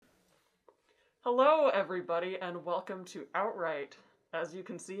Hello, everybody, and welcome to Outright. As you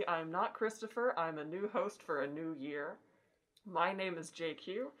can see, I'm not Christopher. I'm a new host for a new year. My name is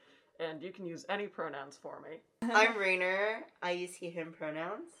JQ, and you can use any pronouns for me. I'm Rainer. I use he, him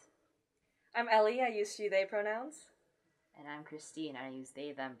pronouns. I'm Ellie. I use she, they pronouns. And I'm Christine. I use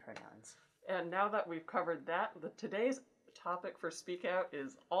they, them pronouns. And now that we've covered that, today's topic for Speak Out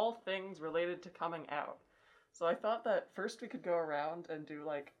is all things related to coming out. So I thought that first we could go around and do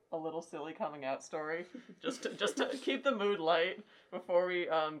like a little silly coming out story, just to keep the mood light before we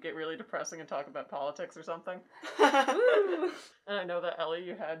get really depressing and talk about politics or something. And I know that Ellie,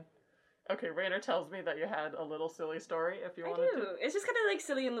 you had. Okay, Rainer tells me that you had a little silly story. If you wanted to. It's just kind of like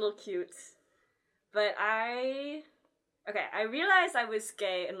silly and little cute, but I realized I was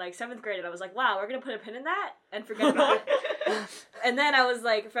gay in like 7th grade, and I was like, wow, we're gonna put a pin in that and forget about it. And then I was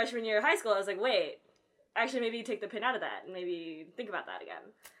like, freshman year of high school, I was like, wait. Actually, maybe take the pin out of that and maybe think about that again.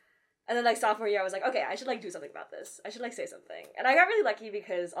 And then, like, sophomore year, I was like, okay, I should, like, do something about this. I should, like, say something. And I got really lucky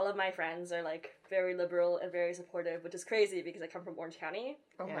because all of my friends are, like, very liberal and very supportive, which is crazy because I come from Orange County.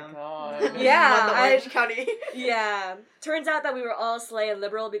 Oh my god. Yeah. Orange County. Yeah. Turns out that we were all slay and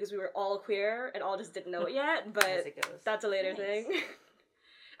liberal because we were all queer and all just didn't know it yet, but As it goes. that's a later thing.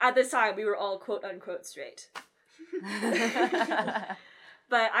 At this time, we were all quote-unquote straight.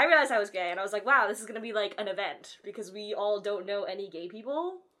 But I realized I was gay, and I was like, wow, this is gonna be, like, an event, because we all don't know any gay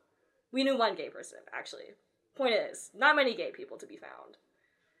people. We knew one gay person, actually. Point is, not many gay people to be found.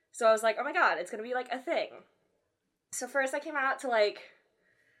 So I was like, oh my god, it's gonna be, like, a thing. So first I came out to, like,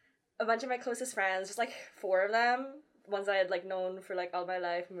 a bunch of my closest friends, just, like, 4 of them, ones I had, like, known for, like, all my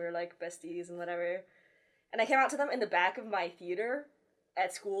life, and we were, like, besties and whatever. And I came out to them in the back of my theater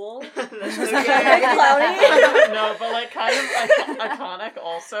at school. That's so okay. clowny. No, but like kind of iconic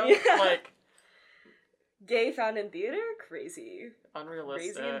also. Yeah. Like Gay found in theater? Crazy.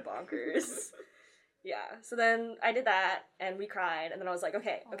 unrealistic. Crazy and bonkers. Yeah, so then I did that, and we cried, and then I was like,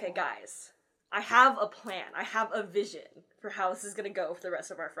 okay, guys. I have a plan. I have a vision for how this is gonna go for the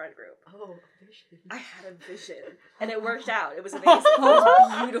rest of our friend group. Oh, vision. I had a vision. And it worked out. It was amazing. It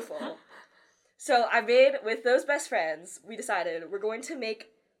was beautiful. So I made, with those best friends, we decided we're going to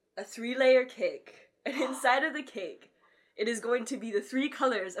make a 3-layer cake. And inside of the cake, it is going to be the 3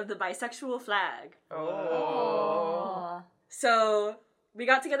 colors of the bisexual flag. Oh. So we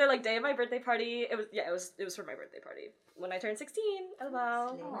got together like day of my birthday party. It was for my birthday party. When I turned 16, LOL.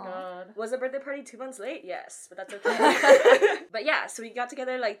 Oh my god. Was the birthday party 2 months late? Yes, but that's okay. But yeah, so we got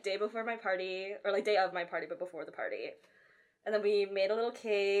together like day before my party, or like day of my party, but before the party. And then we made a little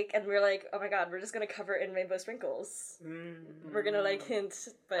cake, and we were like, oh my god, we're just gonna cover it in rainbow sprinkles. We're gonna like hint,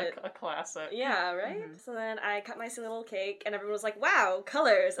 but... A classic. Yeah, right? Mm-hmm. So then I cut my silly little cake, and everyone was like, wow,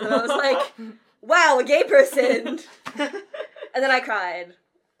 colors. And then I was like, wow, a gay person. And then I cried.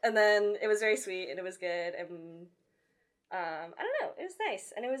 And then it was very sweet, and it was good, and I don't know, it was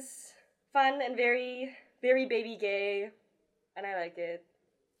nice. And it was fun and very, very baby gay, and I liked it.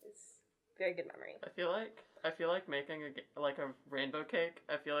 It's a very good memory. I feel like making a rainbow cake.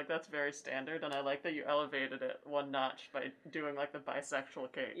 I feel like that's very standard, and I like that you elevated it one notch by doing like the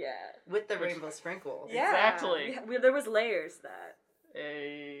bisexual cake. Yeah. With the rainbow sprinkles. Yeah. Exactly. There was layers to that.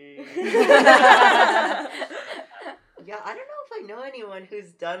 Yeah, I don't know if I know anyone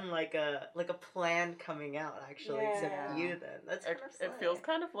who's done like a planned coming out actually, except you. Then that's kind of it feels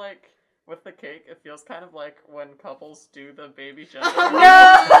kind of like with the cake. It feels kind of like when couples do the baby gender. No,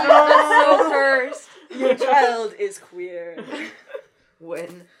 that's so cursed. Your child is queer.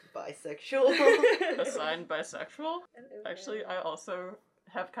 When bisexual. Assigned bisexual. Actually, I also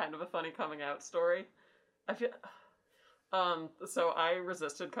have kind of a funny coming out story. I feel. So I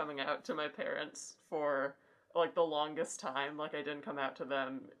resisted coming out to my parents for like the longest time. Like I didn't come out to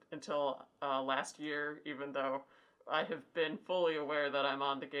them until last year, even though I have been fully aware that I'm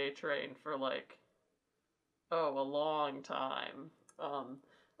on the gay train for like a long time.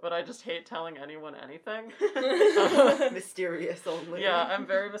 But I just hate telling anyone anything. Mysterious only. Yeah, I'm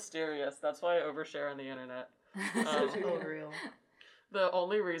very mysterious. That's why I overshare on the internet. Oh, real. The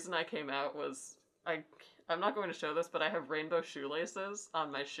only reason I came out was I'm not going to show this, but I have rainbow shoelaces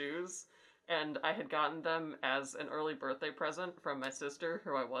on my shoes, and I had gotten them as an early birthday present from my sister,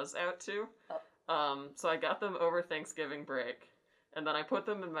 who I was out to. So I got them over Thanksgiving break, and then I put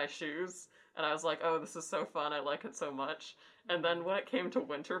them in my shoes, and I was like, oh, this is so fun, I like it so much. And then when it came to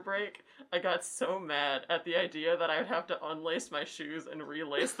winter break, I got so mad at the idea that I would have to unlace my shoes and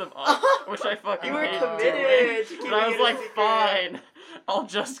relace them up, which I fucking hate doing. And I was like, fine, I'll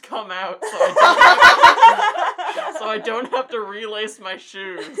just come out so I don't have to relace my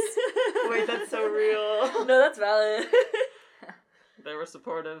shoes. Wait, that's so real. No, that's valid. they were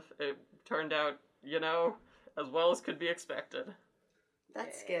supportive. It turned out, as well as could be expected.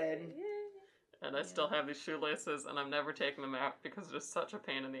 That's good. And I still have these shoelaces, and I'm never taking them out because it is such a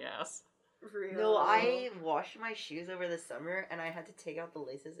pain in the ass. Real. No, I washed my shoes over the summer, and I had to take out the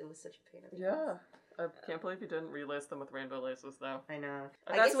laces. It was such a pain in the ass. I can't believe you didn't relace them with rainbow laces, though. I know.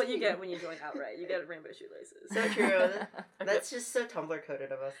 That's what you get when you join Outright. You get rainbow shoelaces. So true. That's just so Tumblr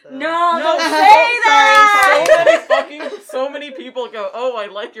coded of us, though. No, don't say that! So many people go, oh, I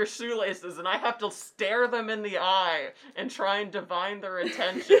like your shoelaces, and I have to stare them in the eye and try and divine their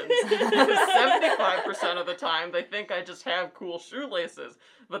intentions. Because 75% of the time, they think I just have cool shoelaces.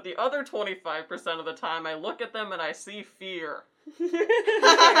 But the other 25% of the time, I look at them and I see fear. Do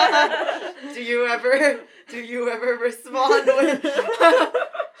you ever respond with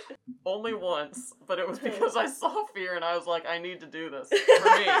Only once, but it was because I saw fear and I was like, I need to do this for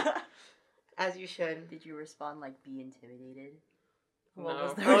me. As you should. Did you respond like be intimidated? No. What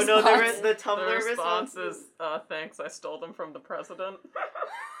was the Oh no, response? the Tumblr The response response is, thanks, I stole them from the president.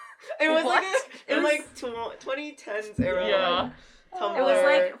 It was What? like 2010s era. Yeah. Tumblr. It was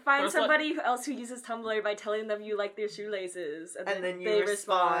like, find There's somebody else who uses Tumblr by telling them you like their shoelaces. And then you they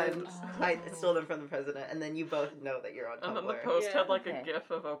respond, Oh. I stole them from the president, and then you both know that you're on Tumblr. And then the post Yeah. had like Okay. a gif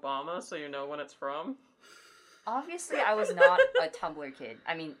of Obama, so you know when it's from. Obviously, I was not a Tumblr kid.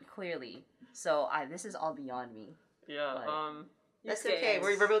 I mean, clearly. So this is all beyond me. Yeah, Like- That's Use okay, gays.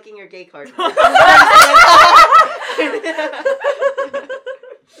 we're revoking your gay card.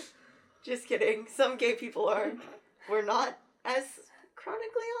 Just kidding. Some gay people we're not as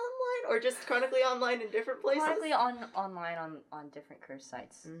chronically online, or just chronically online in different places. Chronically online on different curse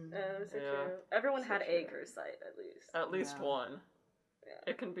sites. Mm. So Yeah. true. Everyone So had true. a curse site, at least. at least Yeah. one. Yeah.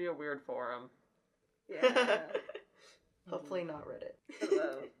 It can be a weird forum. Yeah. Hopefully not Reddit.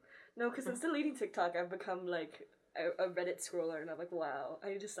 Hello. No, because since deleting TikTok, I've become like a Reddit scroller, and I'm like, wow, I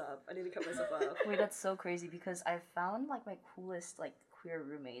need to stop. I need to cut myself off. Wait, that's so crazy because I found like my coolest like queer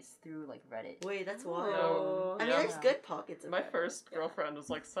roommates through like Reddit. Wait, that's wild. Oh. I mean, Yeah. there's good pockets of My Reddit. first Yeah. girlfriend was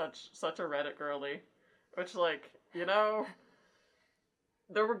like such a Reddit girly, which like, there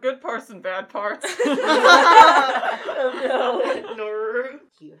were good parts and bad parts. Oh, no. No.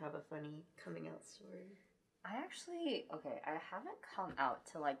 Do you have a funny coming out story? I actually I haven't come out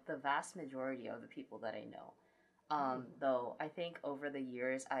to like the vast majority of the people that I know. Though I think over the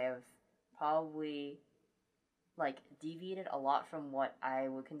years I have probably like deviated a lot from what I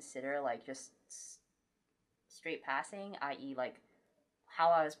would consider like just straight passing, i.e. like how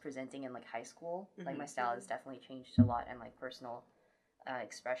I was presenting in like high school. Like my style has definitely changed a lot and like personal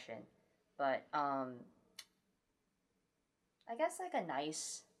expression. But I guess like a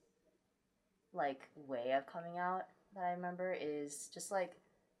nice like way of coming out that I remember is just like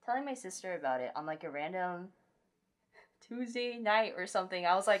telling my sister about it on like a random Tuesday night or something.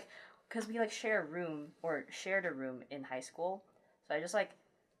 I was like, because we like shared a room in high school, so I just like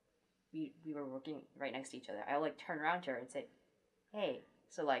we were working right next to each other. I would like turn around to her and say, hey,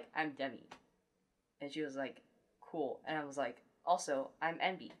 so like I'm Demi, and she was like, cool, and I was like, also I'm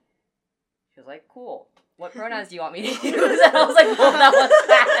Envy. She was like, cool, what pronouns do you want me to use? And I was like, well, that was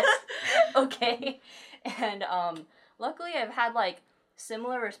fast. Okay. And luckily I've had like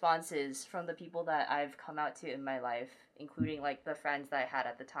similar responses from the people that I've come out to in my life, including like the friends that I had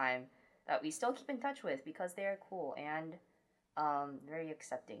at the time that we still keep in touch with because they are cool and very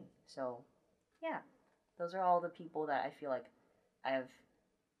accepting. So yeah, those are all the people that I feel like I've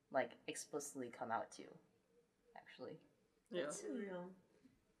like explicitly come out to, actually. Yeah. That's surreal.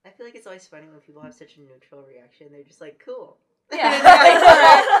 I feel like it's always funny when people have such a neutral reaction. They're just like, cool. Yeah.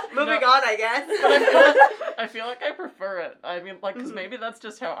 Moving on, I guess. I feel like I prefer it. I mean, like, because maybe that's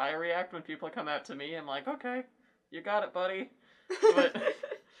just how I react when people come out to me. I'm like, okay, you got it, buddy. But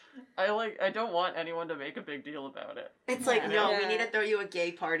I don't want anyone to make a big deal about it. It's like, no, we Yeah. need to throw you a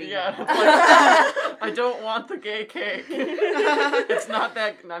gay party. Yeah, now. it's like, I don't want the gay cake. It's not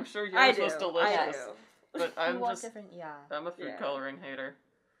that. I'm sure I yours do. was I delicious, do. but You I'm want just. different, yeah. I'm a food Yeah. coloring hater.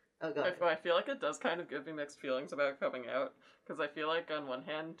 Oh god. I feel like it does kind of give me mixed feelings about coming out, because I feel like on one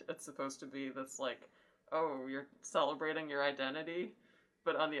hand it's supposed to be this like, oh, you're celebrating your identity,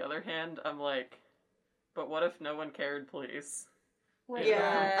 but on the other hand I'm like, but what if no one cared, please? Wait,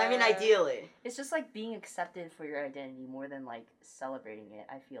 Yeah. I mean, ideally. It's just like being accepted for your identity more than like celebrating it,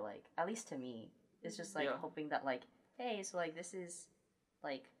 I feel like. At least to me. It's just like Yeah. hoping that like, hey, so like this is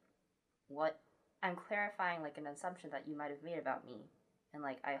like what I'm clarifying like an assumption that you might have made about me. And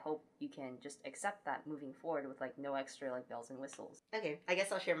like I hope you can just accept that moving forward with like no extra like bells and whistles. Okay, I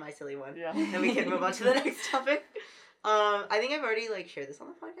guess I'll share my silly one. Yeah. Then we can move on to the next topic. I think I've already like shared this on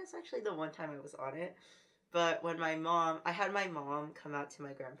the podcast actually the one time I was on it. But when I had my mom come out to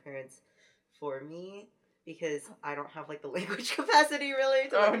my grandparents for me because I don't have like the language capacity really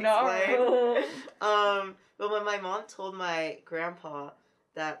to like, explain. But when my mom told my grandpa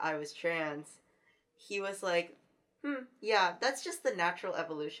that I was trans, he was like, yeah, that's just the natural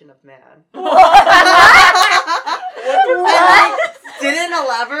evolution of man. And didn't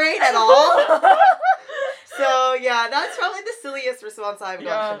elaborate at all. So yeah, that's probably the silliest response I've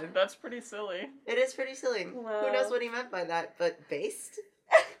gotten. That's pretty silly. It is pretty silly. Wow. Who knows what he meant by that? But based?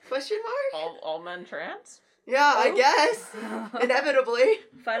 Question mark? All men trans? Yeah, I guess. Inevitably.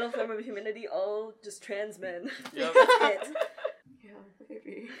 Final form of humanity, all just trans men. Yep. That's it. Yeah,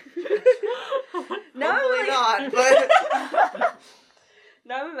 maybe. Now Hopefully I'm not, but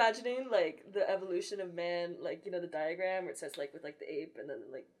now I'm imagining like the evolution of man, like you know the diagram where it says like with like the ape and then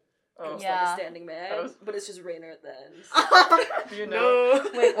like Oh, it's Yeah. like a standing man, but it's just Rainer at the end. you know.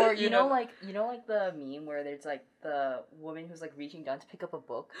 no. Wait, or You you know, know- like the meme where there's like the woman who's like reaching down to pick up a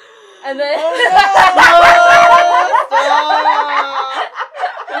book, and then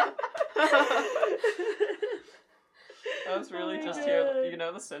I was really Oh my just God. here. You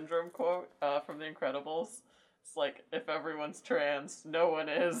know the syndrome quote from The Incredibles? It's like, if everyone's trans, no one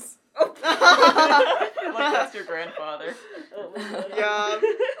is. Like, that's your grandfather. Oh my God. Yeah,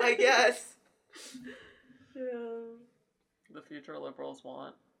 I guess. Yeah. The future liberals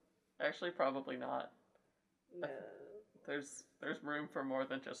want. Actually, probably not. Yeah. There's room for more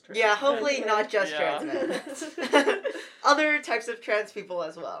than just trans. Yeah, men. hopefully not just Yeah. trans men. Other types of trans people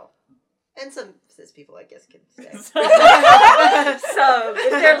as well. And some cis people, I guess, can stay. So,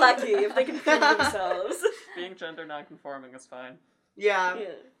 if they're lucky, if they can prove themselves. Being gender nonconforming is fine. Yeah,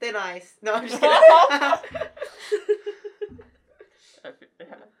 Yeah. they're nice. No, I'm just kidding.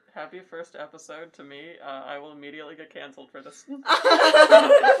 Happy first episode to me. I will immediately get canceled for this.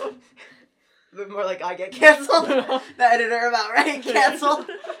 But more like I get canceled. The editor of Outright canceled.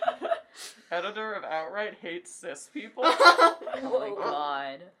 Editor of Outright hates cis people. oh my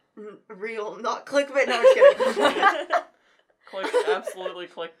god. Real, not clickbait. No, I'm just kidding. Absolutely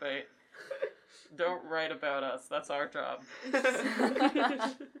clickbait. Don't write about us. That's our job.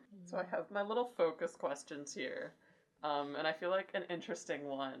 So I have my little focus questions here. And I feel like an interesting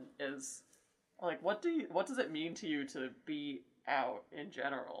one is, like, what does it mean to you to be out in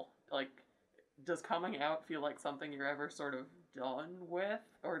general? Like, does coming out feel like something you're ever sort of done with,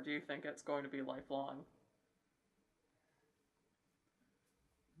 or do you think it's going to be lifelong?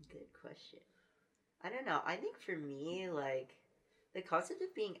 Good question. I don't know. I think for me, like, the concept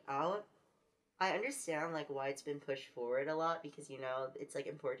of being out, I understand, like, why it's been pushed forward a lot, because, you know, it's, like,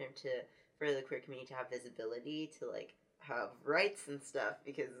 important for the queer community to have visibility, to, like, have rights and stuff,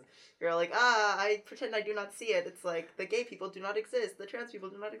 because you're all like, I pretend I do not see it. It's like, the gay people do not exist, the trans people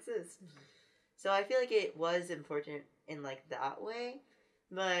do not exist. Mm-hmm. So I feel like it was important in, like, that way.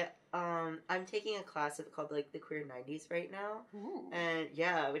 But I'm taking a class called, like, the Queer 90s right now. Ooh. And,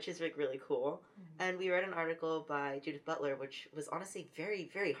 yeah, which is, like, really cool. Mm-hmm. And we read an article by Judith Butler, which was honestly very,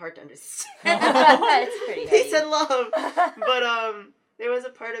 very hard to understand. It's pretty Peace heavy. and love. But, there was a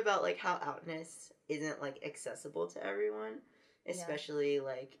part about, like, how outness isn't, like, accessible to everyone. Especially,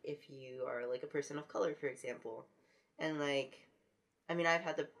 like, if you are, like, a person of color, for example. And, like, I mean, I've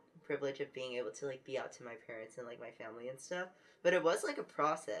had the privilege of being able to, like, be out to my parents and, like, my family and stuff. But it was, like, a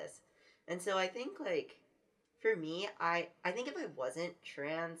process. And so I think, like, for me, I think if I wasn't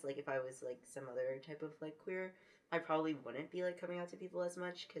trans, like, if I was, like, some other type of, like, queer, I probably wouldn't be, like, coming out to people as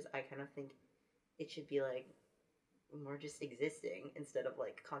much, because I kind of think it should be, like, more just existing instead of,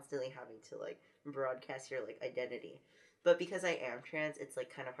 like, constantly having to, like, broadcast your, like, identity. But because I am trans, it's, like,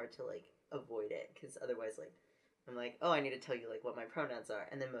 kind of hard to, like, avoid it, because otherwise, like, I'm like, oh, I need to tell you, like, what my pronouns are,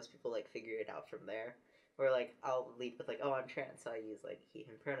 and then most people, like, figure it out from there. Or, like, I'll lead with, like, oh, I'm trans, so I use, like, he,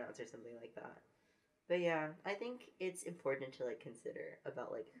 him pronouns or something like that. But, yeah, I think it's important to, like, consider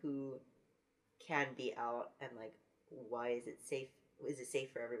about, like, who can be out and, like, why is it safe? Is it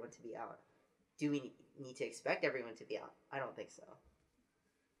safe for everyone to be out? Do we need to expect everyone to be out? I don't think so.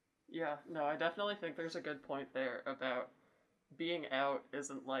 Yeah, no, I definitely think there's a good point there about being out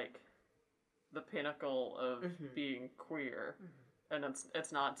isn't, like, the pinnacle of being queer. And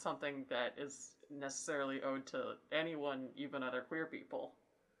it's not something that is necessarily owed to anyone, even other queer people.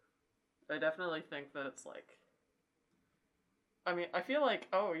 I definitely think that it's like, I mean, I feel like,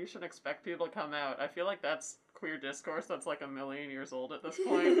 oh, you should expect people to come out. I feel like that's queer discourse that's like 1,000,000 years old at this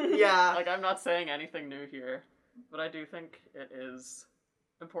point. Yeah. Like, I'm not saying anything new here, but I do think it is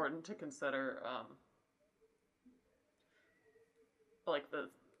important to consider, like,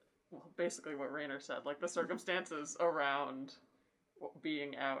 basically what Rainer said, like, the circumstances around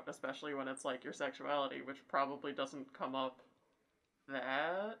being out, especially when it's like your sexuality, which probably doesn't come up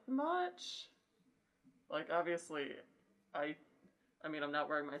that much. Like, obviously, I mean, I'm not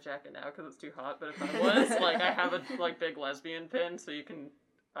wearing my jacket now because it's too hot, but if I was, like, I have a, like, big lesbian pin, so you can,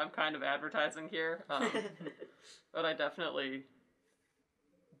 I'm kind of advertising here, but I definitely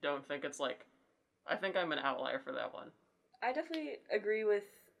don't think it's, like, I think I'm an outlier for that one. I definitely agree with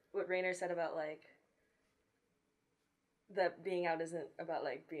what Rainer said about, like, that being out isn't about,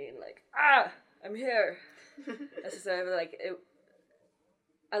 like, being, like, I'm here, necessarily, like,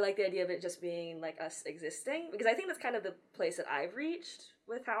 I like the idea of it just being, like, us existing, because I think that's kind of the place that I've reached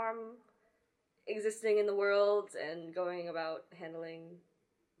with how I'm existing in the world and going about handling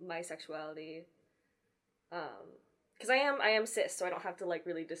my sexuality. Because I am cis, so I don't have to, like,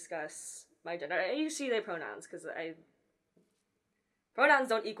 really discuss my gender. I use she, they pronouns, because pronouns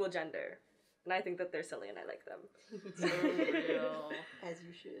don't equal gender, and I think that they're silly and I like them. So real. As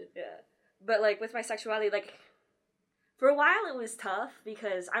you should. Yeah. But, like, with my sexuality, like, for a while it was tough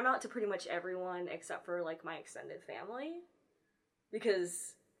because I'm out to pretty much everyone except for, like, my extended family.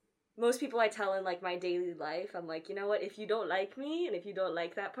 Because most people I tell in, like, my daily life, I'm like, you know what, if you don't like me and if you don't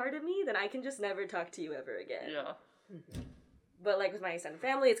like that part of me, then I can just never talk to you ever again. Yeah. But, like, with my extended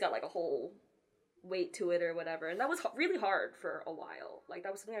family, it's got, like, a whole weight to it or whatever. And that was really hard for a while. Like,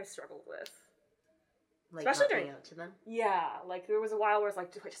 that was something I struggled with. Like, Especially not during- being out to them? Yeah, like, there was a while where it's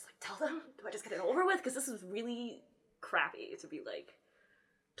like, do I just, like, tell them? Do I just get it over with? Because this is really crappy to be, like,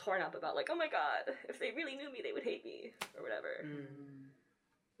 torn up about, like, oh my god, if they really knew me, they would hate me, or whatever.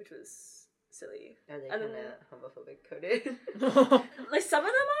 Which was silly. Are they And kind then- of homophobic coded? Like, some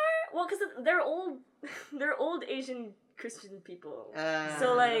of them are? Well, because they're old Asian Christian people.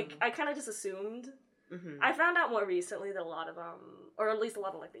 So, like, I kind of just assumed. I found out more recently that a lot of them, or at least a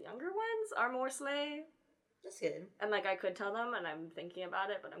lot of, like, the younger ones, are more slay. That's good. And, like, I could tell them, and I'm thinking about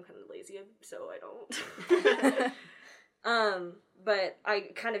it, but I'm kind of lazy, so I don't. But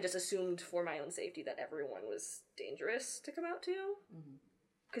I kind of just assumed for my own safety that everyone was dangerous to come out to.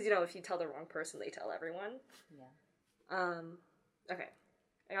 Because, you know, if you tell the wrong person, they tell everyone. Yeah. Okay.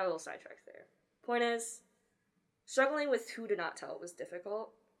 I got a little sidetracked there. Point is, struggling with who to not tell was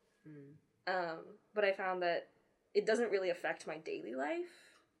difficult. But I found that it doesn't really affect my daily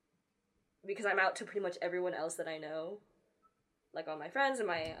life. Because I'm out to pretty much everyone else that I know. Like, all my friends and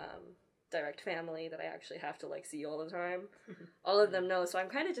my, direct family that I actually have to, like, see all the time. All of them know, so I'm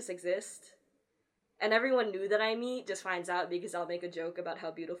kind of just exist. And everyone new that I meet just finds out because I'll make a joke about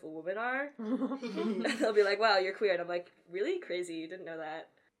how beautiful women are. And they'll be like, wow, you're queer. And I'm like, really? Crazy, you didn't know that.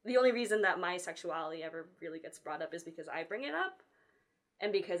 The only reason that my sexuality ever really gets brought up is because I bring it up.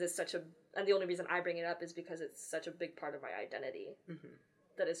 And because it's and the only reason I bring it up is because it's such a big part of my identity.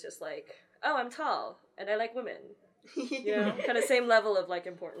 That it's just like, oh, I'm tall, and I like women. You know, kind of same level of, like,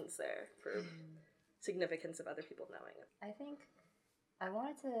 importance there for significance of other people knowing it. I think I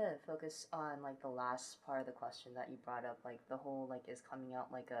wanted to focus on, like, the last part of the question that you brought up, like, the whole, like, is coming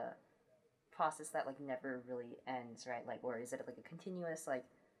out, like, a process that, like, never really ends, right? Like, or is it, like, a continuous, like,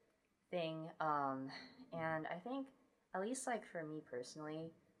 thing? And I think, at least, like, for me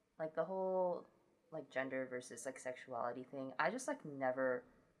personally, like, the whole, like, gender versus, like, sexuality thing, I just, like, never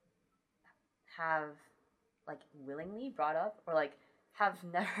have, like, willingly brought up, or, like, have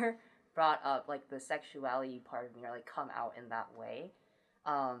never brought up, like, the sexuality part of me, or, like, come out in that way.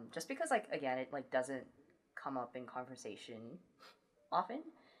 Just because, like, again, it, like, doesn't come up in conversation often,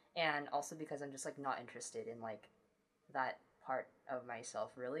 and also because I'm just, like, not interested in, like, that part of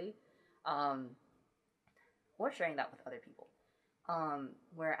myself, really, or sharing that with other people.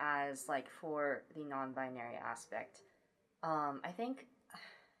 Whereas, like, for the non-binary aspect, I think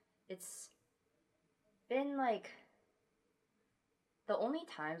it's been, like, the only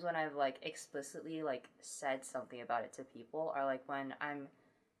times when I've, like, explicitly, like, said something about it to people are, like, when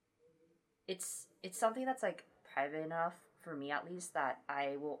it's something that's, like, private enough, for me at least, that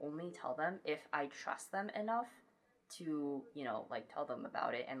I will only tell them if I trust them enough to, you know, like, tell them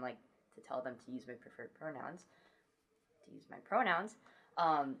about it, and, like, to tell them to use my preferred pronouns,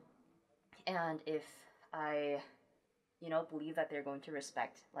 and if I, you know, believe that they're going to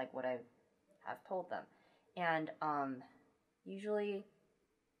respect, like, what I have told them. And, usually,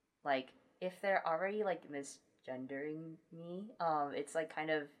 like, if they're already, like, misgendering me, it's, like, kind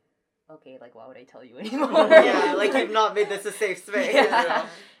of, okay, like, why would I tell you anymore? Yeah, like, you've not made this a safe space.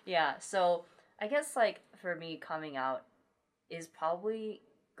 Yeah, so, I guess, like, for me, coming out is probably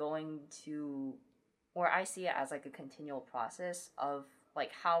going to, or I see it as, like, a continual process of,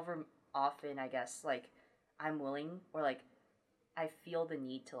 like, however often, I guess, like, I'm willing, or, like, I feel the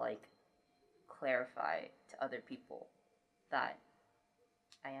need to, like, clarify to other people that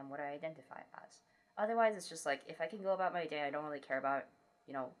I am what I identify as. Otherwise, it's just like, if I can go about my day, I don't really care about,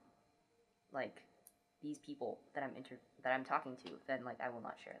 like, these people that I'm talking to, then, like, I will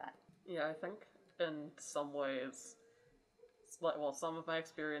not share that. Yeah, I think in some ways, well, some of my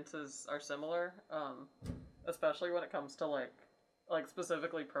experiences are similar, especially when it comes to, like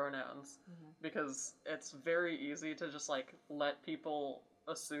specifically pronouns, because it's very easy to just, like, let people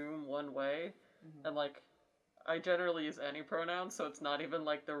assume one way, and, like, I generally use any pronoun, so it's not even,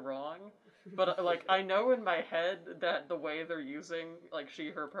 like, they're wrong, but, like, I know in my head that the way they're using, like, she,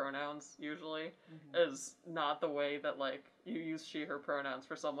 her pronouns, usually, is not the way that, like, you use she, her pronouns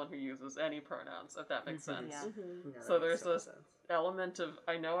for someone who uses any pronouns, if that makes sense. Yeah. No, So that there's makes this sense. element of,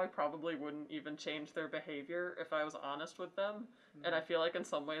 I know I probably wouldn't even change their behavior if I was honest with them, and I feel like in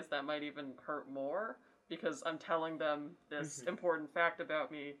some ways that might even hurt more, because I'm telling them this important fact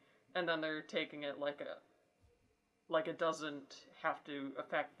about me, and then they're taking it like it doesn't have to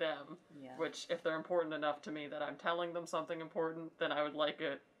affect them, which, if they're important enough to me that I'm telling them something important, then I would like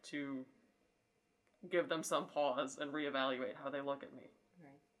it to give them some pause and reevaluate how they look at me.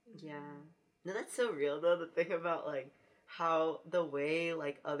 Right. Yeah. No, that's so real, though, the thing about, like, how the way,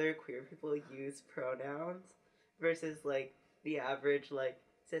 like, other queer people use pronouns versus, like, the average, like,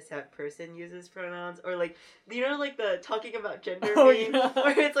 cishet person uses pronouns, or, like, like, the talking about gender meme,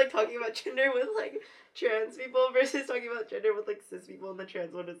 where it's, like, talking about gender with, like, trans people versus talking about gender with, like, cis people, and the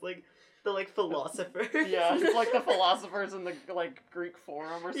trans one is, like, the, like, philosophers. Yeah, it's like the philosophers in the, like, Greek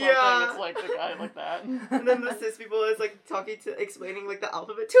forum or something. Yeah. It's like the guy like that. And then the cis people is, like, explaining, like, the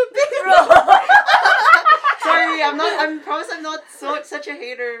alphabet to a big Sorry, I promise I'm not such a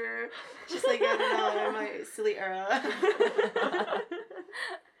hater. Just, like, I don't know, in my silly era.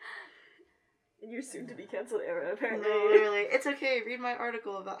 In your soon-to-be canceled era, apparently. No, literally. It's okay, read my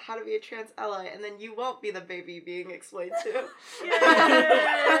article about how to be a trans ally, and then you won't be the baby being explained to.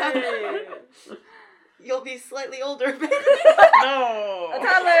 Yay! You'll be slightly older, baby. No! A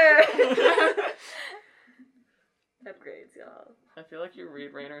toddler! Upgrades, y'all. I feel like you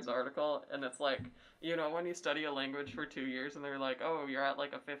read Rayner's article, and it's like, when you study a language for 2 years, and they're like, oh, you're at,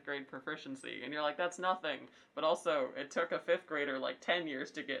 like, a 5th grade proficiency, and you're like, that's nothing. But also, it took a 5th grader, like, 10 years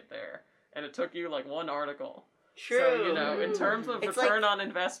to get there, and it took you, like, one article. True. So, in terms of It's return on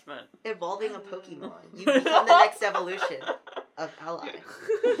investment. Evolving a Pokemon. You become the next evolution of ally.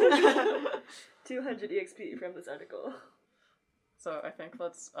 200 EXP from this article. So, I think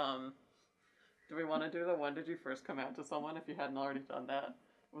let's, do we want to do the when did you first come out to someone if you hadn't already done that?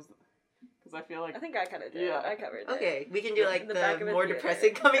 Because I feel like... I think I kind of did. Yeah. I covered it. Okay, we can do, like, In the back of the a more theater.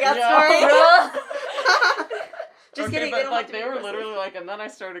 depressing coming out Yeah. story. Just okay, kidding, but, they don't like, have to they be were depressing. literally like, and then I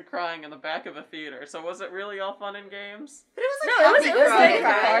started crying in the back of a theater. So was it really all fun and games? But it was, No, like, it happy was crying. good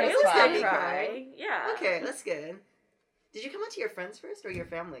cry. Hard It as was cry. good cry. Yeah. Okay, that's good. Did you come out to your friends first or your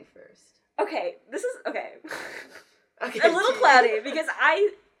family first? Okay, this is okay. Okay, A little cloudy because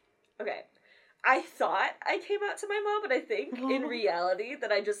I thought I came out to my mom, but I think in reality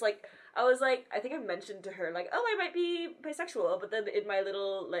that I was like, I think I mentioned to her, like, oh, I might be bisexual, but then in my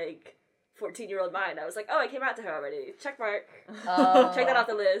little, like, 14-year-old mind, I was like, oh, I came out to her already. Check mark. Check that off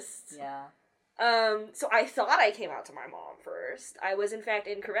the list. Yeah. So I thought I came out to my mom first. I was in fact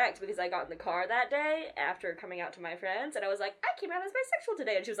incorrect because I got in the car that day after coming out to my friends, and I was like, I came out as bisexual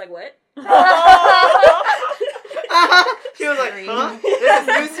today, and she was like, what? She was like, huh? This is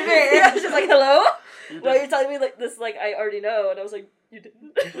news to me. Yeah, she's like, hello? You Well, did- you're telling me, like, this, like, I already know, and I was like, you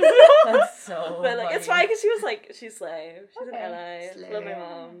didn't. That's so But, like, it's fine, because she was, like, she's slay. She's an Okay. ally. Slay. Love my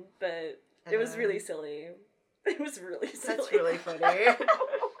mom. But it was really silly. It was really silly. That's really funny.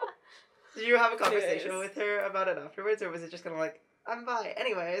 Did you have a conversation Anyways. with her about it afterwards, or was it just kind of like, I'm bi?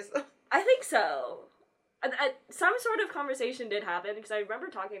 Anyways. I think so. Some sort of conversation did happen, because I remember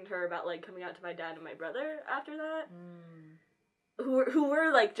talking to her about, like, coming out to my dad and my brother after that. Who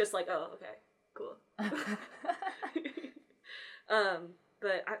were, like, just like, oh, okay, cool.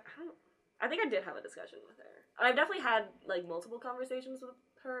 But I think I did have a discussion with her. And I've definitely had, like, multiple conversations with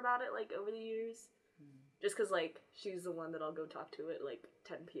her about it, like, over the years. Just because, like, she's the one that I'll go talk to at, like,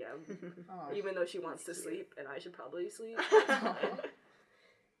 10 p.m. Oh. Even though she wants to That's sleep, and I should probably sleep. And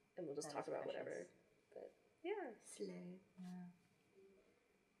we'll just That talk is about precious. whatever. But, yeah. Slay.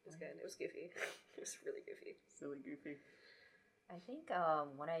 It was good. It was goofy. It was really goofy. Silly goofy. I think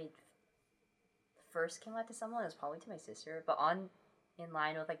when I first came out to someone, it was probably to my sister, but in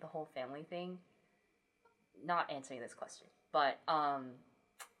line with, like, the whole family thing. Not answering this question, but I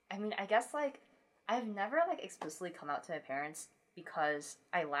mean, I guess, like, I've never, like, explicitly come out to my parents because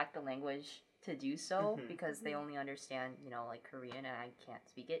I lack the language to do so, because they only understand, like, Korean, and I can't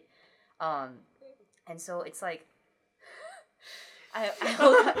speak it. And so it's like,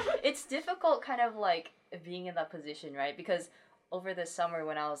 it's difficult kind of like being in that position, right? Because over the summer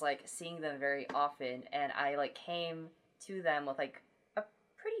when I was like seeing them very often and I like came to them with like a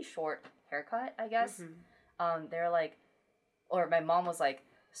pretty short haircut, I guess. They're like, or my mom was like,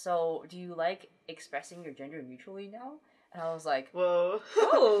 so do you like expressing your gender mutually now? And I was like, whoa.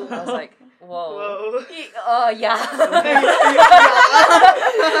 Oh. I was like, whoa. Whoa. Yeah.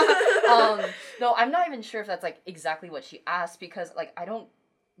 No, I'm not even sure if that's like exactly what she asked because like I don't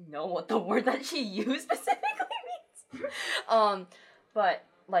know what the word that she used specifically means. But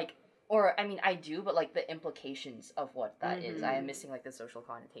like, or I mean, I do, but like the implications of what that is, I am missing like the social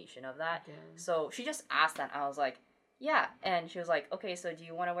connotation of that. Yeah. So she just asked that, and I was like, yeah. And she was like, okay, so do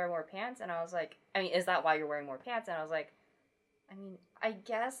you want to wear more pants? And I was like, I mean, is that why you're wearing more pants? And I was like, I mean, I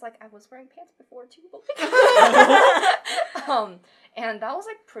guess like I was wearing pants before too, but like, and that was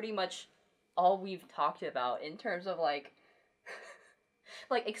like pretty much all we've talked about in terms of like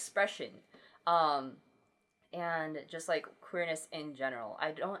like expression, and just like queerness in general.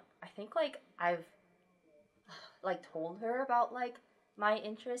 I think like I've like told her about like my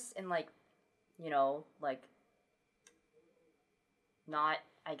interests in like, you know, like not,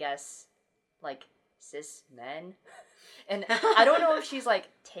 I guess, like cis men. And I don't know if she's like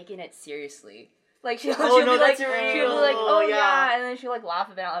taking it seriously. Like she'll be like, oh yeah, and then she'll like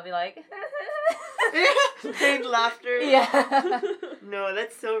laugh about it. I'll be like, pained laughter. yeah. No,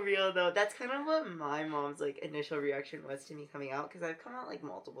 that's so real though. That's kind of what my mom's like initial reaction was to me coming out because I've come out like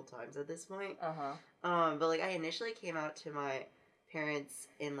multiple times at this point. But like I initially came out to my parents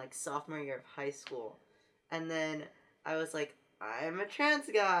in like sophomore year of high school, and then I was like, I'm a trans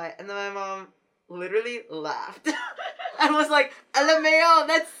guy, and then my mom literally laughed. And was like, LMAO,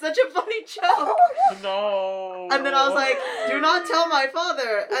 that's such a funny joke. No. And then I was like, do not tell my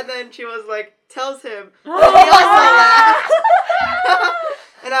father. And then she was like, tells him. And he also laughed.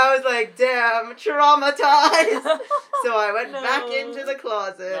 And I was like, damn, traumatized. So I went back into the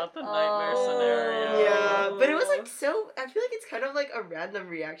closet. Not the nightmare scenario. Yeah, but it was like so, I feel like it's kind of like a random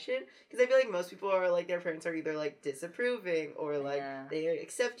reaction. Because I feel like most people are like, their parents are either like disapproving or like they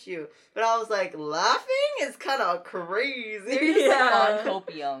accept you. But I was like, laughing is kind of crazy. They're just like on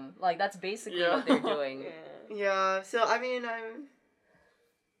copium. Like that's basically what they're doing. Yeah, so I mean, I'm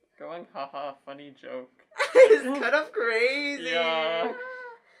going, haha, funny joke. It's kind of crazy. Yeah.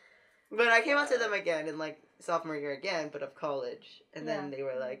 But I came out to them again in like sophomore year again, but of college. And then they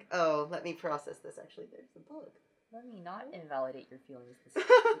were like, oh, let me process this. Actually, there's the book. Let me not invalidate your feelings this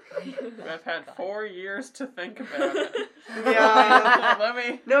I've had 4 years to think about it. Yeah. Let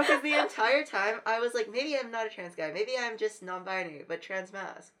me. No, because the entire time I was like, maybe I'm not a trans guy. Maybe I'm just non-binary, but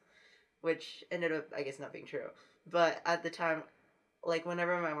trans-masc. Which ended up, I guess, not being true. But at the time, like,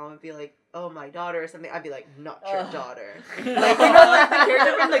 whenever my mom would be like, oh, my daughter or something, I'd be like, not your daughter. Like, you know, like the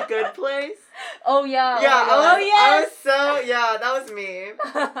character from The Good Place? Oh, yeah. Yeah, oh, I was so, yeah, that was me.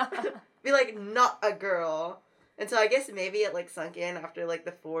 Be like, not a girl. And so I guess maybe it, like, sunk in after, like,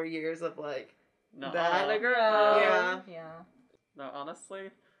 the 4 years of, like, No. that. Not a girl. Yeah. No, honestly,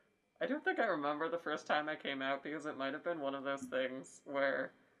 I don't think I remember the first time I came out because it might have been one of those things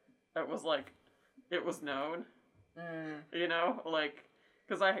where it was like, it was known. You know? Like,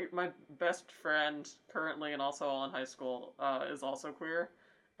 because my best friend currently and also all in high school is also queer.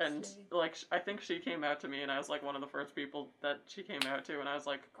 And, like, I think she came out to me and I was, like, one of the first people that she came out to and I was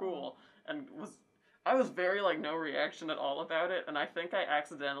like, cool. And I was very, like, no reaction at all about it, and I think I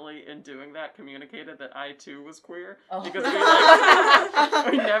accidentally, in doing that, communicated that I, too, was queer, because we,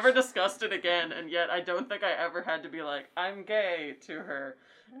 like, we never discussed it again, and yet I don't think I ever had to be like, I'm gay, to her.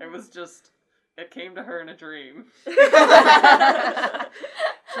 It was just, it came to her in a dream.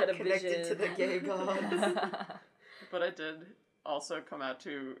 Connected to the gay gods. But I did also come out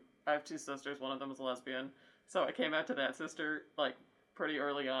to, I have 2 sisters, one of them is a lesbian, so I came out to that sister, like, pretty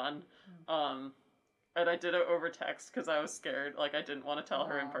early on, and I did it over text because I was scared. Like, I didn't want to tell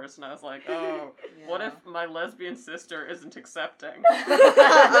her in person. I was like, oh, what if my lesbian sister isn't accepting? Of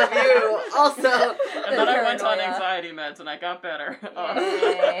you, also. And then I went on anxiety meds and I got better.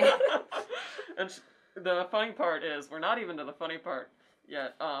 And the funny part is, we're not even to the funny part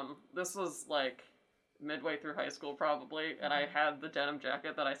yet. This was, like, midway through high school, probably, and I had the denim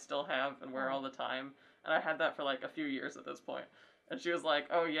jacket that I still have and wear all the time. And I had that for, like, a few years at this point. And she was like,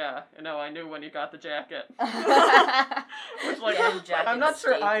 oh yeah, you know, I knew when you got the jacket. Which, like, I'm not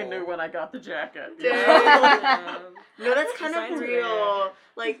sure I knew when I got the jacket. No, that's kind of real.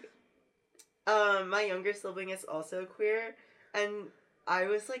 Like, my younger sibling is also queer, and I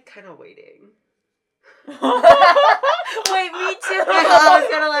was, like, kind of waiting. Wait, me too. I was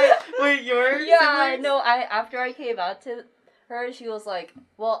kind of like, wait, yours? Yeah, no, after I came out to her, she was like,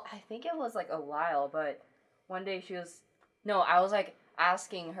 well, I think it was like a while, but one day I was like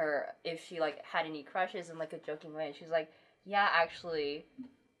asking her if she like had any crushes in like a joking way, and she's like, yeah, actually,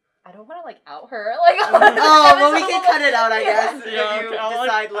 I don't want to like out her. Like, oh, well, we can cut it out, I guess. Yeah, if you okay, I'll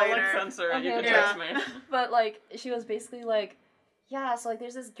decide like later. censor it. You Okay, can yeah. text me. But like, she was basically like, yeah, so like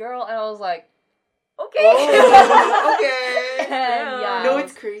there's this girl, and I was like, okay. Oh, okay. And, yeah, No, I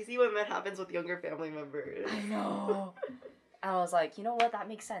it's crazy when that happens with younger family members. I know. And I was like, you know what? That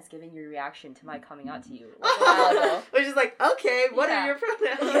makes sense, given your reaction to my coming out to you like a while ago. Which is like, okay, what Yeah. are your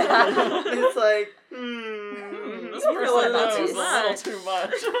pronouns? Yeah. It's like, This You know person what, knows that's a too little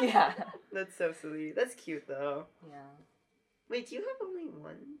much. too much. Yeah. That's so silly. That's cute, though. Yeah. Wait, do you have only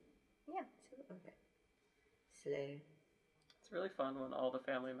one? Yeah. Okay. Slay. It's really fun when all the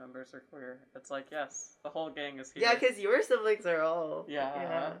family members are queer. It's like, yes, the whole gang is here. Yeah, because your siblings are all.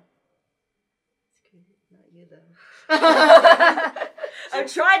 Yeah. It's good. Not you, though. I'm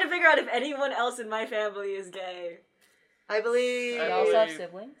trying to figure out if anyone else in my family is gay. I believe. You I also have believe-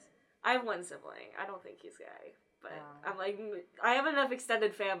 siblings? I have one sibling. I don't think he's gay. But Oh. I'm like, I have enough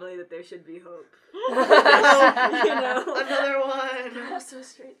extended family that there should be hope. you know? Another one. I'm so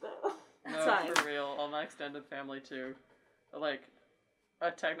straight though. No, It's fine. for real. All my extended family too. Like,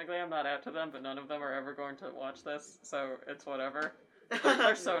 technically I'm not out to them, but none of them are ever going to watch this, so it's whatever.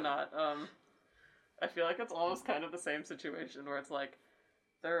 They're so not. I feel like it's almost kind of the same situation where it's like,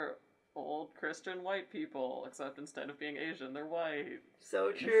 they're old Christian white people, except instead of being Asian, they're white.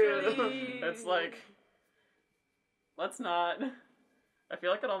 So true. It's like, let's not. I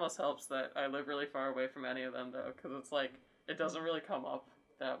feel like it almost helps that I live really far away from any of them, though, because it's like, it doesn't really come up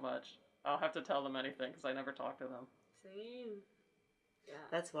that much. I don't have to tell them anything, because I never talk to them. Same. Yeah.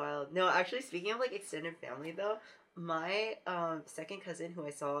 That's wild. No, actually, speaking of like extended family, though, my second cousin who I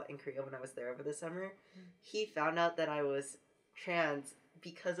saw in Korea when I was there over the summer, he found out that I was trans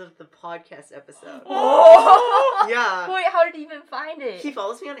because of the podcast episode. Oh! Yeah. Wait, how did he even find it? He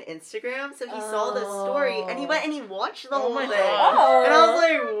follows me on Instagram, so he saw the story, and he went and he watched the whole my thing. God. Oh. And I was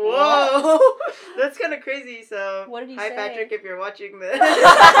like, whoa, that's kind of crazy. So, What did he hi say? Patrick, if you're watching this.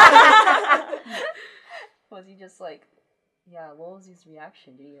 Was he just like, yeah, what was his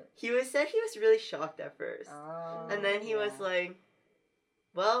reaction? Did he... Said he was really shocked at first. Oh, And then he was yeah. like,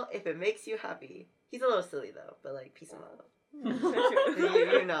 well, if it makes you happy. He's a little silly though, but like, peace and love.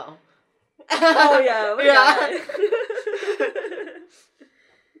 you know. Oh yeah. we got it.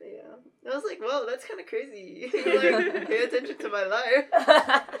 Yeah. I was like, whoa, that's kind of crazy. Like, pay attention to my life.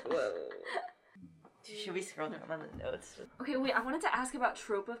 Whoa. Should we scroll down on the notes? Okay, wait. I wanted to ask about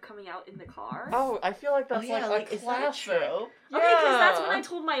trope of coming out in the car. Oh, I feel like that's is that a trope? Okay, because that's what I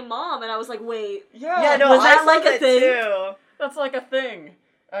told my mom, and I was like, wait. Yeah, no, Was I that saw like a that thing? too. That's like a thing.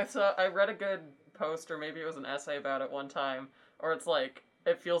 I read a good post, or maybe it was an essay about it one time, or it's like,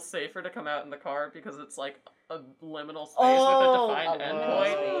 it feels safer to come out in the car because it's like a liminal space with a defined a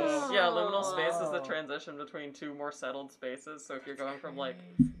endpoint. liminal space. Yeah, liminal space is the Oh. transition between two more settled spaces. So if you're going from like,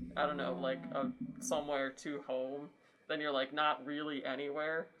 I don't know, like somewhere to home, then you're like not really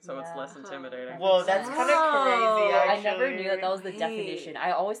anywhere, so it's less Yeah. intimidating. Whoa, that's kind of crazy, Oh. actually. I never knew that was the Wait. definition.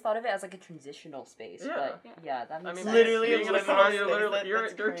 I always thought of it as like a transitional space, Yeah. but Yeah. yeah, that I makes mean, sense. Literally, Being in a liminal car, space, you're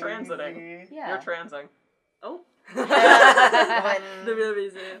that's you're crazy. transiting. Yeah. You're transing. Oh. When- The real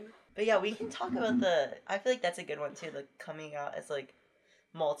reason. But yeah, we can talk about I feel like that's a good one too, the coming out as like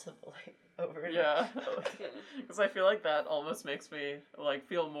multiple, like, over. Yeah. Because I feel like that almost makes me like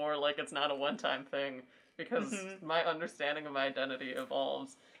feel more like it's not a one-time thing, because Mhm. my understanding of my identity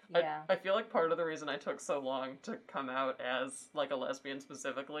evolves. Yeah. I feel like part of the reason I took so long to come out as like a lesbian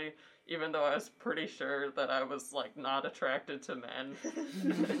specifically, even though I was pretty sure that I was like not attracted to men.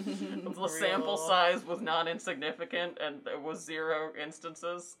 The sample Real. size was not insignificant, and there was 0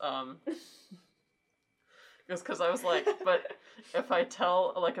 instances. Just because I was like, but if I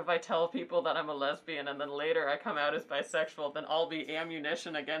tell people that I'm a lesbian and then later I come out as bisexual, then I'll be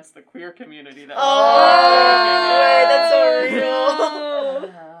ammunition against the queer community. That Oh, that's so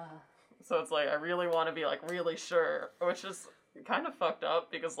real. So it's like, I really want to be like really sure, which is kind of fucked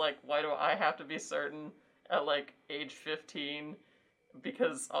up, because like, why do I have to be certain at like age 15?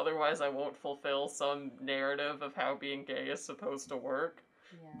 Because otherwise I won't fulfill some narrative of how being gay is supposed to work.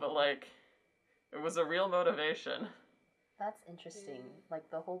 Yeah. But like, it was a real motivation. That's interesting. Like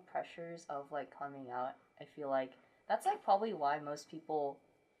the whole pressures of like coming out, I feel like that's like probably why most people,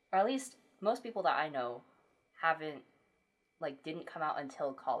 or at least most people that I know, didn't come out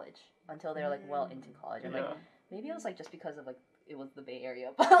until college, until they're like well into college. And like Yeah. maybe it was like just because of like it was the Bay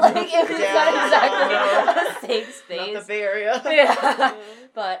Area, but like it was not exactly a safe space. Not the Bay Area. Yeah.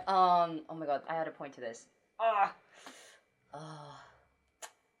 But oh my god, I had a point to this.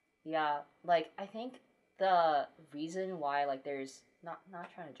 Yeah, like I think the reason why like there's not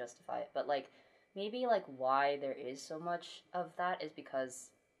trying to justify it, but like maybe like why there is so much of that is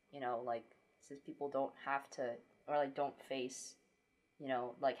because, like cis people don't have to, or like don't face,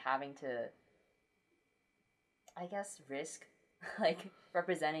 like having to, I guess, risk like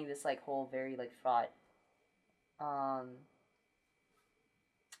representing this like whole very like fraught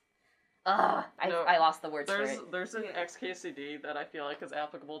No, I lost the words for There's it. there's an XKCD that I feel like is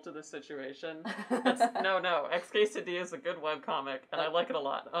applicable to this situation. No, XKCD is a good webcomic, and I like it a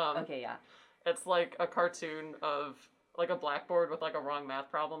lot. Okay, yeah. It's like a cartoon of like a blackboard with like a wrong math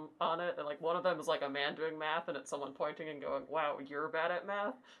problem on it, and like one of them is like a man doing math, and it's someone pointing and going, "Wow, you're bad at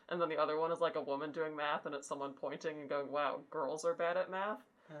math," and then the other one is like a woman doing math, and it's someone pointing and going, "Wow, girls are bad at math."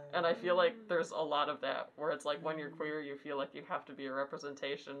 And I feel like there's a lot of that, where it's like when you're queer, you feel like you have to be a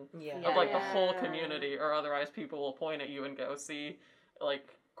representation of like the whole community, or otherwise people will point at you and go, "See,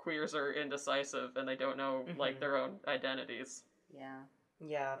 like queers are indecisive and they don't know like their own identities."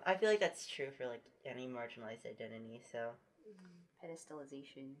 Yeah, I feel like that's true for like any marginalized identity. So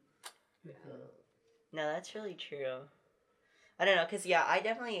Pedestalization. no, that's really true. I don't know, cause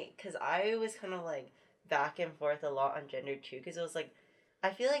I was kind of like back and forth a lot on gender too, cause it was like I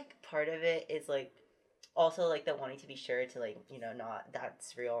feel like part of it is like also like the wanting to be sure to like not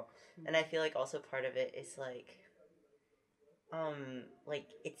that's real, and I feel like also part of it is like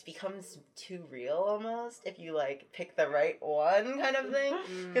it becomes too real almost if you like pick the right one kind of thing,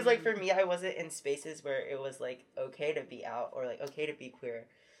 because like for me I wasn't in spaces where it was like okay to be out or like okay to be queer,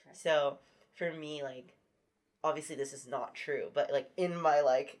 so for me like obviously this is not true, but like in my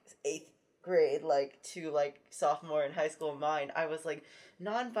like 8th grade like to like sophomore in high school mind, I was like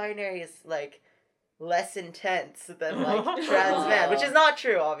non-binary is like less intense than like trans man, which is not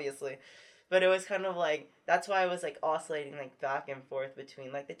true obviously, but it was kind of like that's why I was like oscillating like back and forth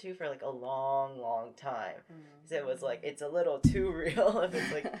between like the two for like a long time, because it was like it's a little too real if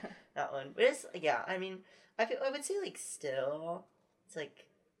it's like that one, but it's I mean I would say like still it's like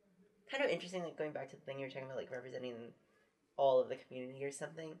kind of interesting, like going back to the thing you were talking about, like representing all of the community or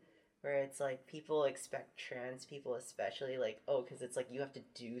something, where it's like people expect trans people especially like because it's like you have to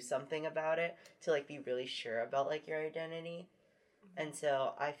do something about it to like be really sure about like your identity, and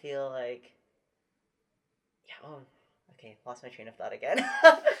so I feel like lost my train of thought again.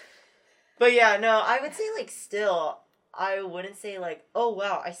 But yeah, no, I would say like still I wouldn't say like, oh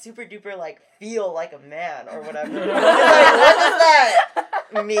wow, I super duper like feel like a man or whatever. Like, what does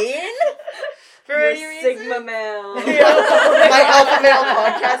that mean? For You're any reason? Sigma male. My alpha male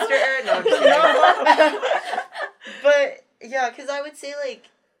podcaster. No, I'm just kidding. But yeah, because I would say like,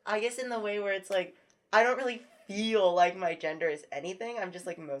 I guess in the way where it's like, I don't really feel like my gender is anything. I'm just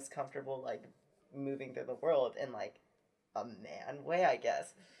like most comfortable like moving through the world in like a man way, I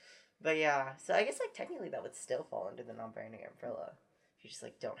guess. But yeah, so I guess like technically that would still fall under the non-binary umbrella. If you just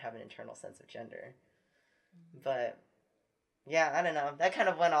like don't have an internal sense of gender. But yeah, I don't know. That kind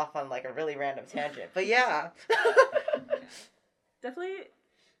of went off on like a really random tangent. But yeah. Definitely,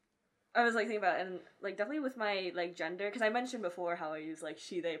 I was like thinking about it, and like definitely with my like gender, because I mentioned before how I use like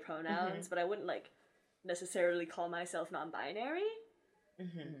she they pronouns, but I wouldn't like necessarily call myself non-binary.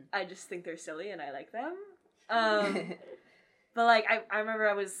 I just think they're silly and I like them. But like I remember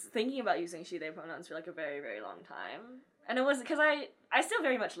I was thinking about using she they pronouns for like a very, very long time, and it was because I still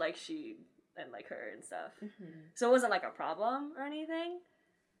very much like she and like her and stuff, so it wasn't like a problem or anything.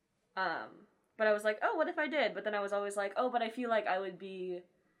 But I was like, oh, what if I did? But then I was always like, oh, but I feel like I would be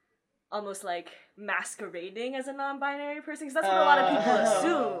almost like masquerading as a non-binary person, because that's what a lot of people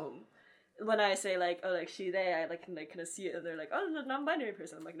assume. When I say like, oh, like she they, I like can like kind of see it, and they're like, oh, the non-binary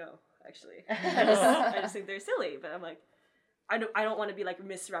person. I'm like, no, actually, I just think they're silly. But I'm like, I don't want to be like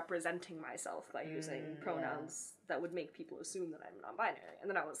misrepresenting myself by using pronouns that would make people assume that I'm non-binary. And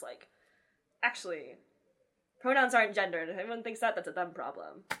then I was like, actually, pronouns aren't gendered. If everyone thinks that, that's a them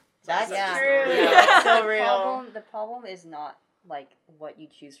problem. That's Yeah. true. Yeah, that's so real. The problem is not like what you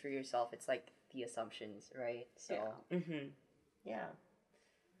choose for yourself. It's like the assumptions, right? So Yeah.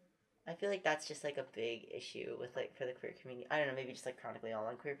 I feel like that's just like a big issue with like for the queer community. I don't know, maybe just like chronically all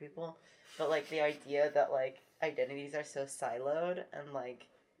on queer people, but like the idea that like identities are so siloed and like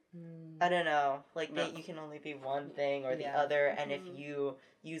I don't know, like that you can only be one thing or the other, and if you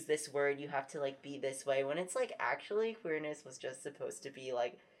use this word, you have to like be this way. When it's like actually queerness was just supposed to be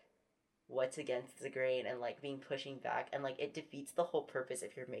like what's against the grain and like being pushing back, and like it defeats the whole purpose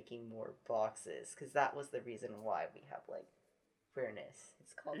if you're making more boxes, because that was the reason why we have like queerness.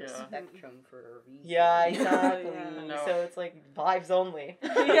 It's called the Yeah. spectrum for a reason. Yeah, exactly. Yeah. No. So it's like vibes only.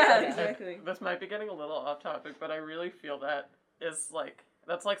 Yeah, exactly. This might be getting a little off topic, but I really feel that is like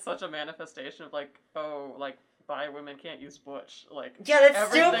that's like such a manifestation of like, oh, like bi women can't use butch, like Yeah, that's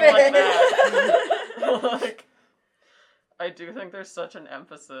everything stupid. like that. Like, I do think there's such an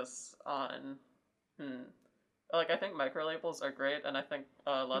emphasis on, like I think micro labels are great, and I think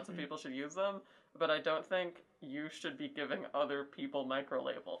lots of people should use them, but I don't think you should be giving other people micro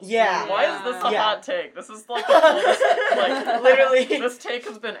labels. Yeah. Why is this a Yeah. hot take? This is like the oldest, like Literally. this take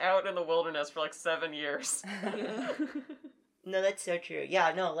has been out in the wilderness for like 7 years. No, that's so true.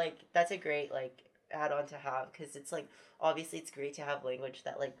 Yeah, no, like that's a great like add-on to have, because it's like obviously it's great to have language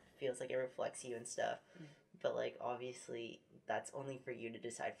that like feels like it reflects you and stuff, but like obviously that's only for you to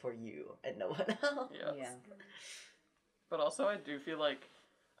decide for you and no one else. Yeah. But also I do feel like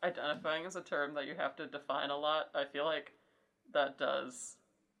identifying as a term that you have to define a lot, I feel like that does,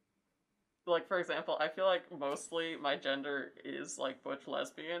 like for example, I feel like mostly my gender is like butch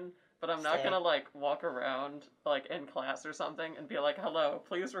lesbian, but I'm not Same. gonna like walk around like in class or something and be like, hello,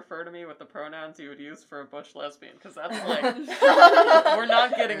 please refer to me with the pronouns you would use for a butch lesbian, because that's like, we're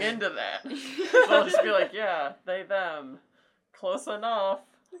not getting into that. So I'll just be like, yeah, they, them, close enough,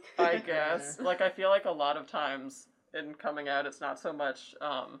 I guess. Like I feel like a lot of times in coming out, it's not so much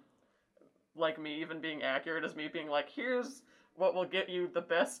like me even being accurate as me being like, here's what will get you the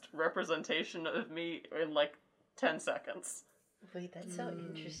best representation of me in like 10 seconds. Wait, that's so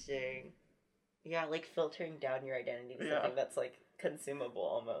interesting. Yeah, like filtering down your identity to Yeah. something that's like consumable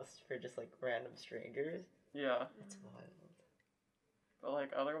almost for just like random strangers. Yeah. That's wild. But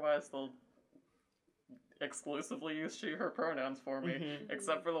like otherwise they'll exclusively use she, her pronouns for me,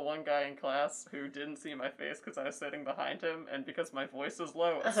 except for the one guy in class who didn't see my face because I was sitting behind him, and because my voice is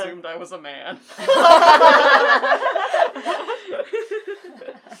low, assumed I was a man.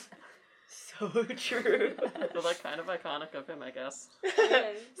 So true. So like kind of iconic of him, I guess.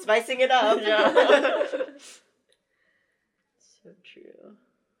 Spicing it up. Yeah. So true.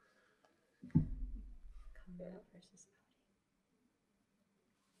 Coming out versus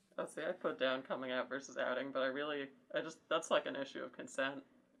Let's see, I put down coming out versus outing, but that's like an issue of consent,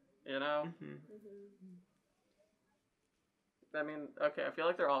 you know? I mean, okay, I feel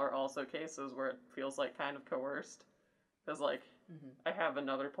like there are also cases where it feels like kind of coerced, because like, I have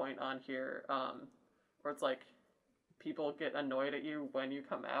another point on here, where it's like, people get annoyed at you when you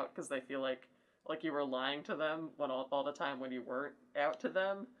come out, because they feel like you were lying to them when all the time when you weren't out to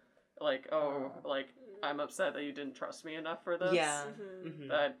them. Like, oh, like, I'm upset that you didn't trust me enough for this. Yeah.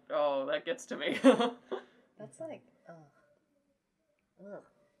 That gets to me. That's like,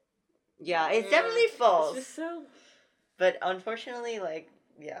 Yeah, it's definitely false. It's just so... But unfortunately, like,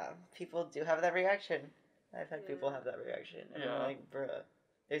 yeah, people do have that reaction. I've had people have that reaction. And I'm like, bruh,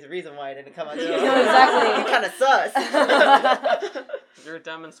 there's a reason why I didn't come out to you. Exactly. You kind of sus. You're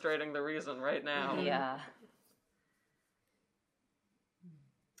demonstrating the reason right now. yeah.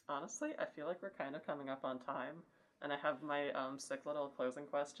 Honestly, I feel like we're kind of coming up on time, and I have my sick little closing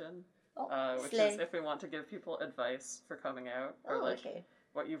question, which slay. is if we want to give people advice for coming out, or Oh, like okay.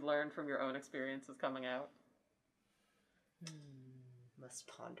 what you've learned from your own experiences coming out. Must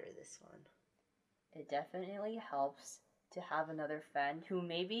ponder this one. It definitely helps to have another friend who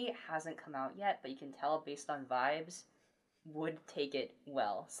maybe hasn't come out yet, but you can tell based on vibes would take it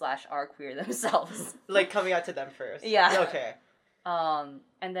well / are queer themselves. Like, coming out to them first. Yeah. Okay.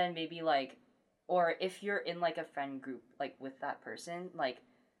 And then maybe like, or if you're in like a friend group like with that person, like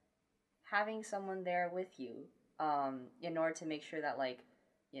having someone there with you, in order to make sure that like,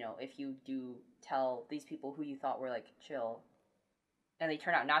 you know, if you do tell these people who you thought were like chill, and they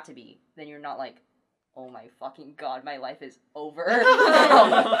turn out not to be, then you're not like, oh my fucking god, my life is over.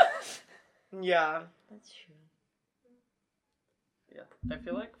 Yeah. That's true. Yeah, I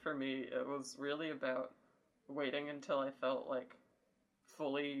feel like for me, it was really about waiting until I felt like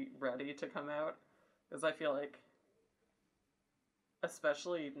fully ready to come out, because I feel like,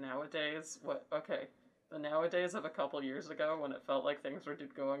 especially nowadays, the nowadays of a couple years ago when it felt like things were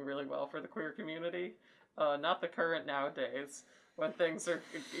going really well for the queer community, not the current nowadays when things are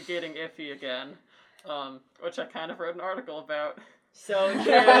getting iffy again, which I kind of wrote an article about. So true.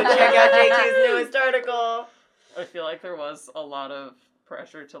 Check out JQ's newest article. I feel like there was a lot of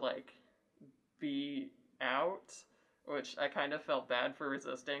pressure to like be out, which I kind of felt bad for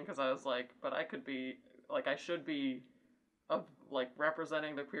resisting, because I was like, but I could be like, I should be like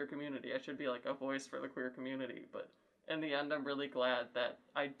representing the queer community. I should be like a voice for the queer community. But in the end, I'm really glad that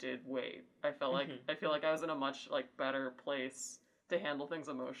I did wait. I feel like I was in a much like better place to handle things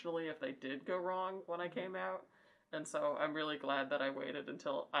emotionally if they did go wrong when I came out. And so I'm really glad that I waited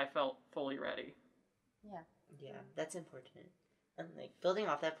until I felt fully ready. Yeah, that's important. And like building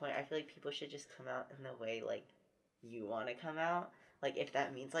off that point, I feel like people should just come out in the way like you want to come out. Like if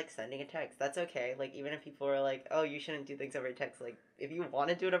that means like sending a text, that's okay. Like even if people are like, "Oh, you shouldn't do things over text," like if you want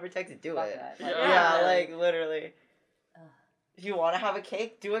to do it over text, do Fuck it. that. Yeah. Yeah, like literally. Ugh. If you want to have a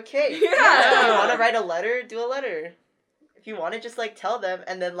cake, do a cake. Yeah. If you want to write a letter, do a letter. If you want to just like tell them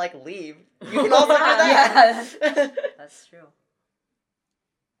and then like leave, you can also do that. That's true.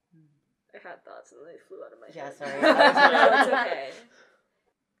 I had thoughts and they flew out of my Yeah, head. sorry. No, it's okay.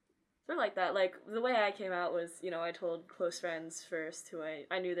 Sort of like that. Like, the way I came out was, you know, I told close friends first who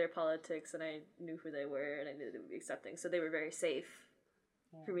I knew their politics and I knew who they were and I knew they would be accepting. So they were very safe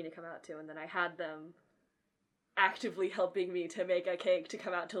for me to come out to. And then I had them actively helping me to make a cake to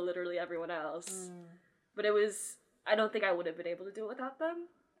come out to literally everyone else. But it was, I don't think I would have been able to do it without them.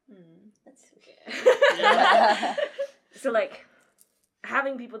 That's Yeah. So, like,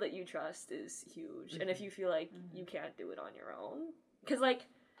 having people that you trust is huge. And if you feel like you can't do it on your own, because, like,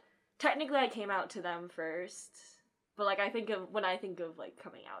 technically I came out to them first, but, like, when I think of, like,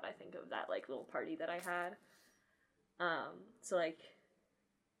 coming out, I think of that, like, little party that I had. So, like,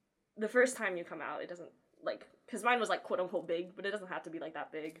 the first time you come out, it doesn't, like, because mine was, like, quote-unquote big, but it doesn't have to be, like,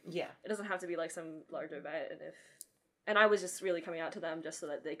 that big. Yeah. It doesn't have to be, like, some large event, and I was just really coming out to them just so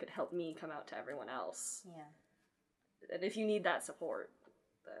that they could help me come out to everyone else. Yeah. And if you need that support,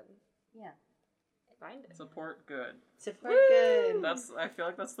 then Yeah. find it. Support good. Support good. I feel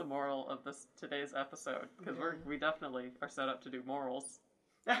like that's the moral of today's episode, because we definitely are set up to do morals.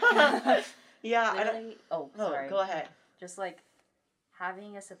 Yeah, I don't. Literally, oh, No, sorry. go ahead. Just like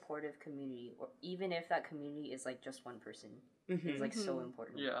having a supportive community, or even if that community is like just one person, is like so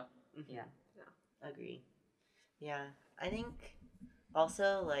important. Yeah. Yeah. Agree. Yeah, I think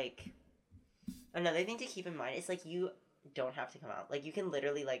also like another thing to keep in mind is like you don't have to come out. Like you can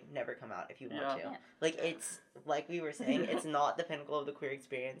literally like never come out if you want to. Yeah. Like it's like we were saying, it's not the pinnacle of the queer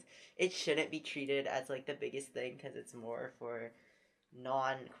experience. It shouldn't be treated as like the biggest thing because it's more for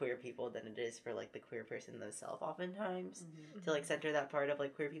non-queer people than it is for like the queer person themselves oftentimes to like center that part of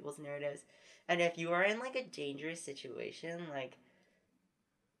like queer people's narratives. And if you are in like a dangerous situation, like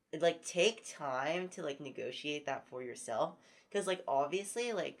take time to like negotiate that for yourself, because like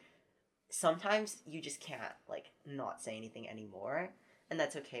obviously like sometimes you just can't like not say anything anymore, and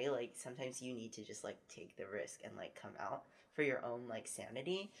that's okay. Like sometimes you need to just like take the risk and like come out for your own like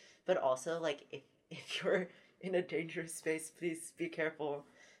sanity, but also like if you're in a dangerous space, please be careful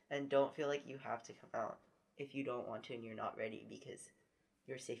and don't feel like you have to come out if you don't want to and you're not ready, because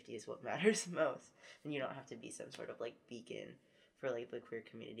your safety is what matters most, and you don't have to be some sort of like beacon for like the queer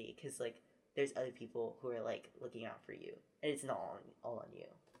community, because like there's other people who are like looking out for you and it's not all on you.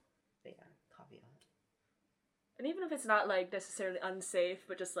 But yeah, caveat. And even if it's not like necessarily unsafe,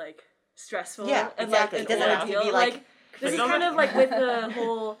 but just like stressful, Yeah, and exactly. like It an doesn't have to ordeal, be like this is crazy. kind of like with the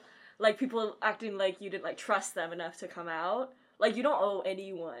whole like people acting like you didn't like trust them enough to come out. Like you don't owe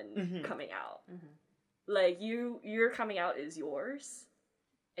anyone coming out. Like your coming out is yours,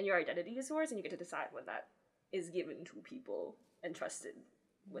 and your identity is yours, and you get to decide when that is given to people and trusted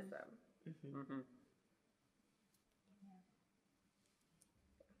with them.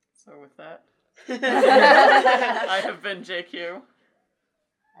 So with that, I have been JQ.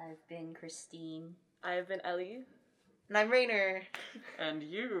 I've been Christine. I have been Ellie. And I'm Rainer. And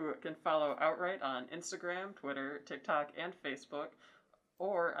you can follow Outright on Instagram, Twitter, TikTok, and Facebook.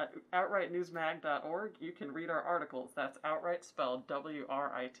 Or at outrightnewsmag.org, you can read our articles. That's Outright spelled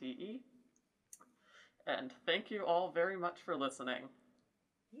WRITE. And thank you all very much for listening.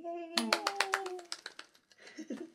 Yay!